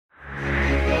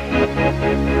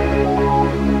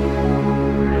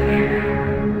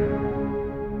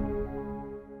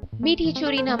Meethi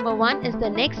Choori No. 1 is the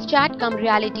next chat-cum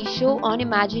reality show on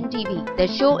Imagine TV. The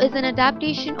show is an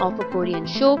adaptation of a Korean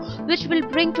show which will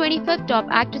bring 25 top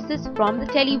actresses from the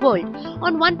teleworld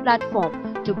on one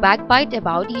platform to backbite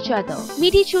about each other.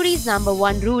 Meethi Choori's number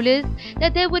one rule is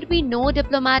that there would be no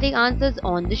diplomatic answers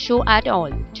on the show at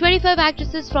all. 25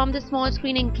 actresses from the small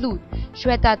screen include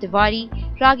Shweta Tiwari,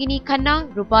 Ragini Khanna,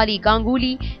 Rupali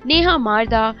Ganguly, Neha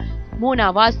Marda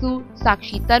Mona Vasu,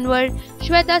 Sakshi Tanwar,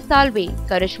 Sveta Salve,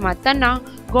 Karishma Tanna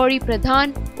Gauri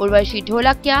Pradhan, Urvashi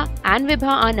Dholakia and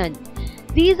Veebha Anand.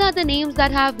 These are the names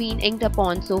that have been inked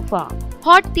upon so far.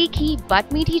 Hot Tikhi but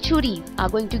Meethi Choori are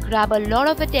going to grab a lot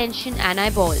of attention and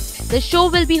eyeballs. The show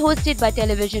will be hosted by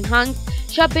television hunks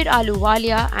Shabbir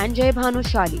Ahluwalia and Jai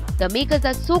Bhanushali. The makers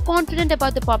are so confident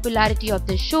about the popularity of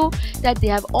the show that they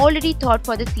have already thought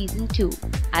for the season 2.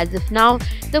 As of now,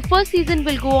 the first season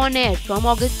will go on air from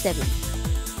August 7th.